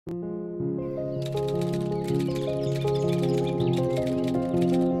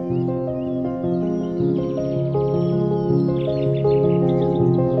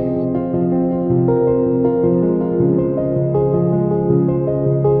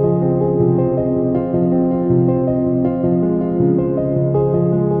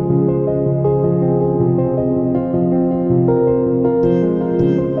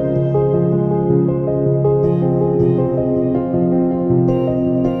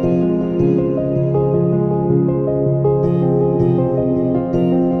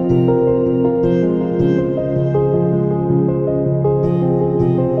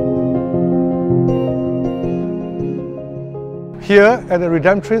Here at the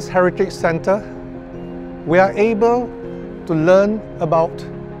Redemptorist Heritage Centre, we are able to learn about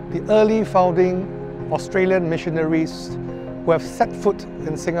the early founding Australian missionaries who have set foot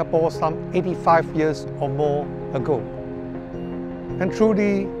in Singapore some 85 years or more ago. And through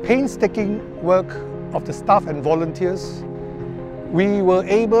the painstaking work of the staff and volunteers, we were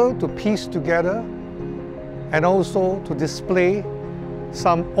able to piece together and also to display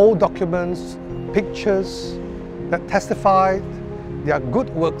some old documents, pictures that testified their good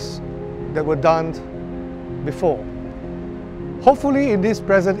works that were done before. Hopefully in this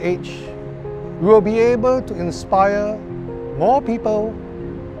present age, we will be able to inspire more people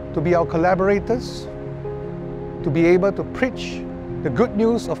to be our collaborators, to be able to preach the good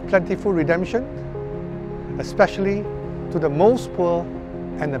news of plentiful redemption, especially to the most poor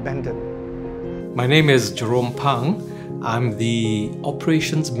and abandoned. My name is Jerome Pang. I'm the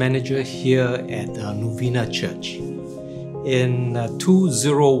operations manager here at Novena Church. In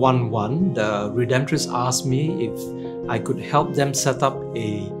 2011, the Redemptorists asked me if I could help them set up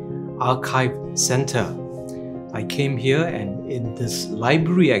an archive center. I came here, and in this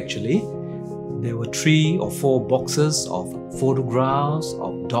library actually, there were 3 or 4 boxes of photographs,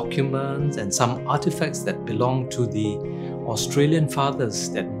 of documents, and some artifacts that belong to the Australian fathers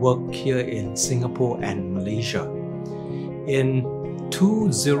that work here in Singapore and Malaysia. In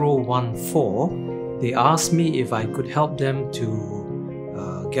 2014, they asked me if I could help them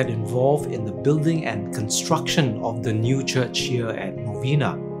to get involved in the building and construction of the new church here at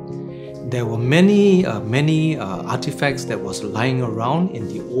Novena. There were many artifacts that was lying around in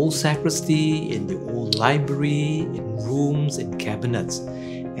the old sacristy, in the old library, in rooms, in cabinets.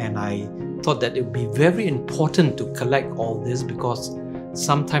 And I thought that it would be very important to collect all this because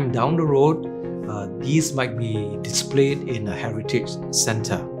sometime down the road, these might be displayed in a heritage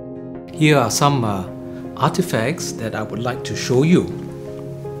center. Here are some artifacts that I would like to show you.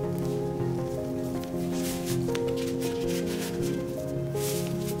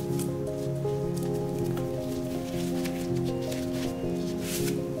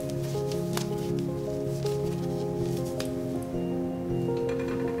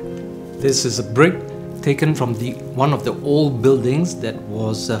 This is a brick taken from one of the old buildings that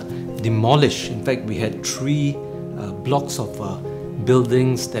was demolished. In fact, we had 3 blocks of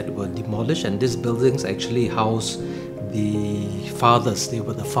buildings that were demolished, and these buildings actually house the fathers. They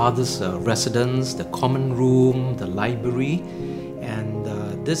were the fathers' residence, the common room, the library, and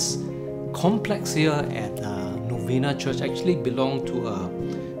this complex here at Novena Church actually belonged to a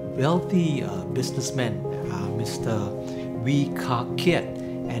wealthy businessman, Mr. Wee Ka Kiet.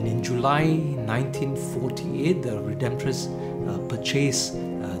 And in July 1948, the Redemptorists purchased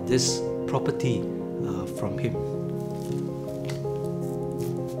this property from him.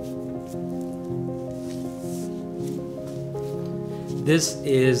 This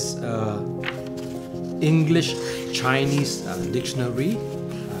is English-Chinese dictionary.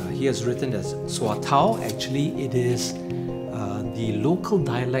 Here is written as Suatao. Actually, it is the local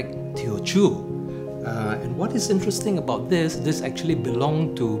dialect Teochew. And what is interesting about this actually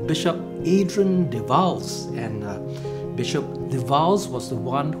belonged to Bishop Adrian de Vals, and Bishop de Vals was the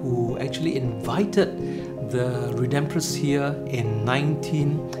one who actually invited the Redemptorists here in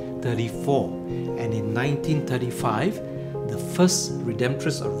 1934, and in 1935 the first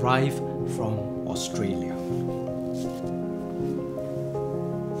Redemptorists arrived from Australia.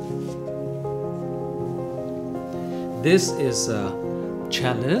 This is a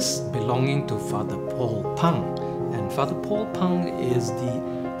chalice belonging to Father Paul Pang, and Father Paul Pang is the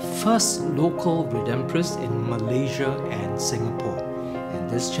first local Redemptorist in Malaysia and Singapore, and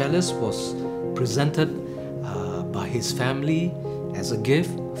this chalice was presented by his family as a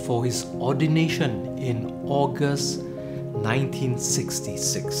gift for his ordination in August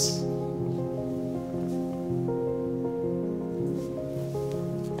 1966.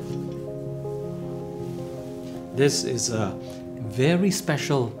 This is a very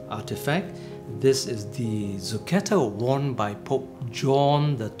special artifact. This is the zucchetto worn by Pope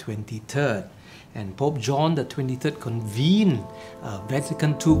John the 23rd. And Pope John the 23rd convened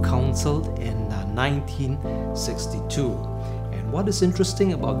Vatican II Council in 1962. And what is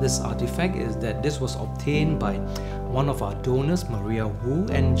interesting about this artifact is that this was obtained by one of our donors, Maria Wu,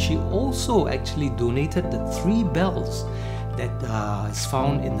 and she also actually donated the 3 bells that is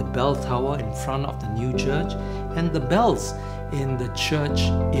found in the bell tower in front of the new church and the bells in the church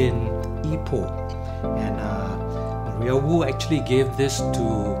in Ipoh. And Maria Wu actually gave this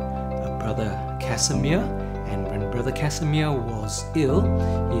to Brother Casimir, and when Brother Casimir was ill,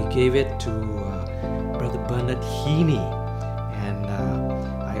 he gave it to Brother Bernard Heaney. And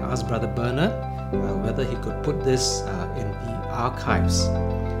I asked Brother Bernard whether he could put this in the archives.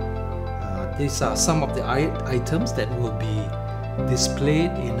 These are some of the items that will be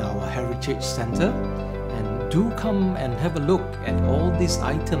displayed in our Heritage Centre, and do come and have a look at all these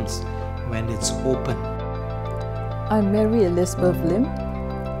items when it's open. I'm Mary Elizabeth Lim,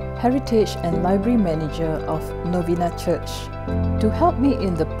 Heritage and Library Manager of Novena Church. To help me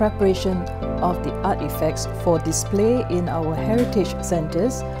in the preparation of the artifacts for display in our Heritage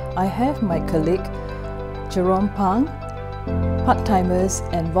Centres, I have my colleague Jerome Pang, part-timers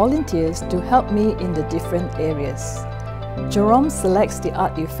and volunteers to help me in the different areas. Jerome selects the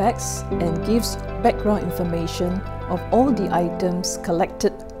artifacts and gives background information of all the items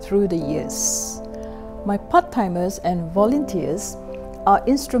collected through the years. My part-timers and volunteers are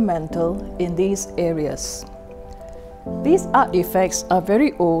instrumental in these areas. These artifacts are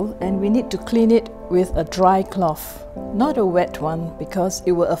very old and we need to clean it with a dry cloth, not a wet one, because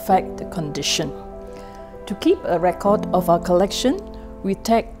it will affect the condition. To keep a record of our collection, we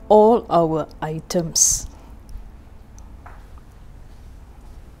tag all our items.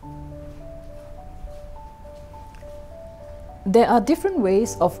 There are different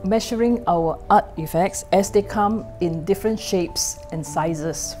ways of measuring our artifacts as they come in different shapes and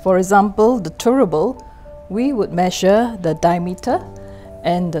sizes. For example, the turable, we would measure the diameter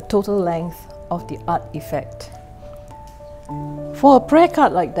and the total length of the artifact. For a prayer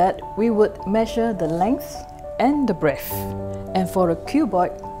card like that, we would measure the length and the breadth. And for a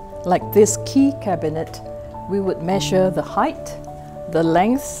cuboid, like this key cabinet, we would measure the height, the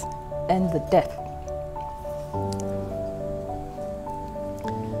length, and the depth.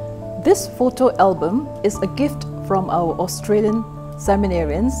 This photo album is a gift from our Australian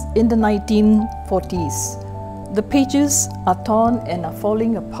seminarians in the 1940s. The pages are torn and are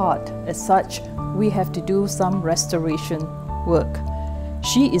falling apart. As such, we have to do some restoration work.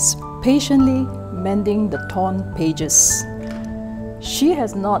 She is patiently mending the torn pages. She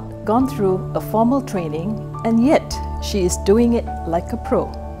has not gone through a formal training, and yet she is doing it like a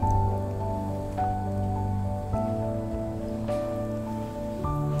pro.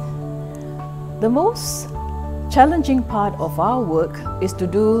 The most challenging part of our work is to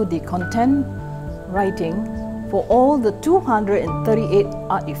do the content writing for all the 238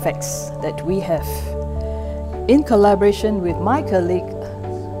 artifacts that we have. In collaboration with my colleague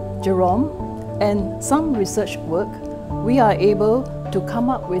Jerome and some research work, we are able to come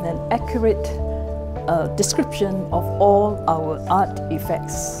up with an accurate description of all our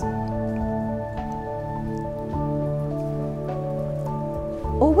artifacts.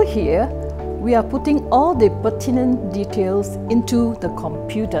 Over here, we are putting all the pertinent details into the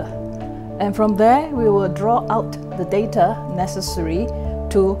computer, and from there we will draw out the data necessary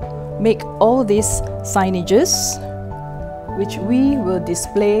to make all these signages, which we will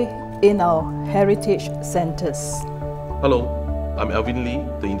display in our heritage centers. Hello, I'm Alvin Lee,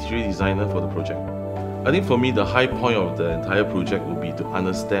 the interior designer for the project. I think for me the high point of the entire project will be to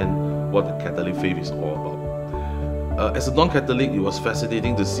understand what the Catholic faith is all about. As a non-Catholic, it was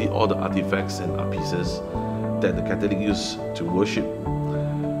fascinating to see all the artifacts and art pieces that the Catholic use to worship.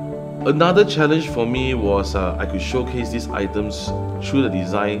 Another challenge for me was I could showcase these items through the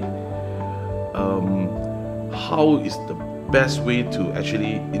design. How is the best way to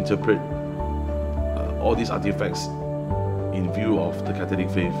actually interpret all these artifacts in view of the Catholic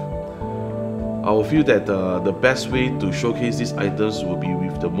faith? I will feel that the best way to showcase these items will be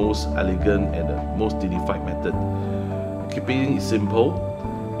with the most elegant and the most dignified method, keeping it simple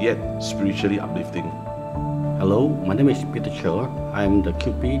yet spiritually uplifting. Hello, my name is Peter Cho. I am the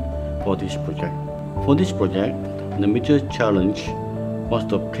QP for this project. For this project, the major challenge was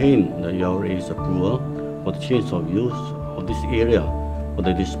to obtain the ERA's approval for the change of use of this area for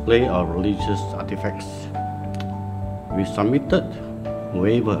the display of religious artifacts. We submitted a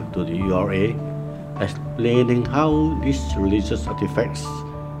waiver to the ERA explaining how these religious artifacts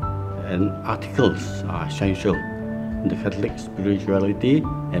and articles are essential in the Catholic spirituality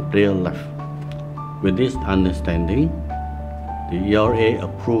and prayer life. With this understanding, the ERA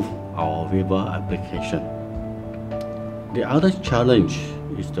approved our waiver application. The other challenge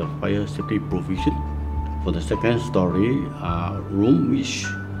is the fire safety provision for the second story room, which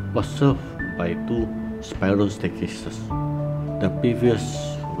was served by 2 spiral staircases. The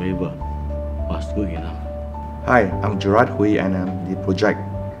previous waiver was good enough. Hi, I'm Gerard Hui and I'm the project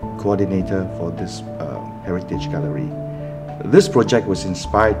coordinator for this Heritage Gallery. This project was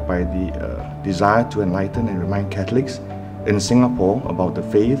inspired by the desire to enlighten and remind Catholics in Singapore about the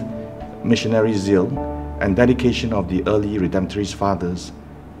faith, missionary zeal, and dedication of the early Redemptorist fathers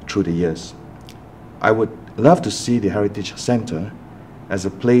through the years. I would love to see the Heritage Centre as a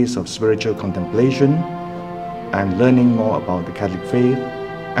place of spiritual contemplation, and learning more about the Catholic faith,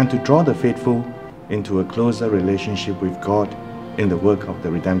 and to draw the faithful into a closer relationship with God in the work of the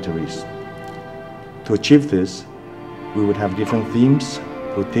Redemptorists. To achieve this, we would have different themes,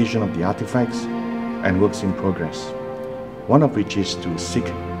 rotation of the artifacts, and works in progress, one of which is to seek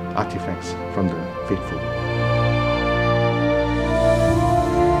artifacts from the faithful.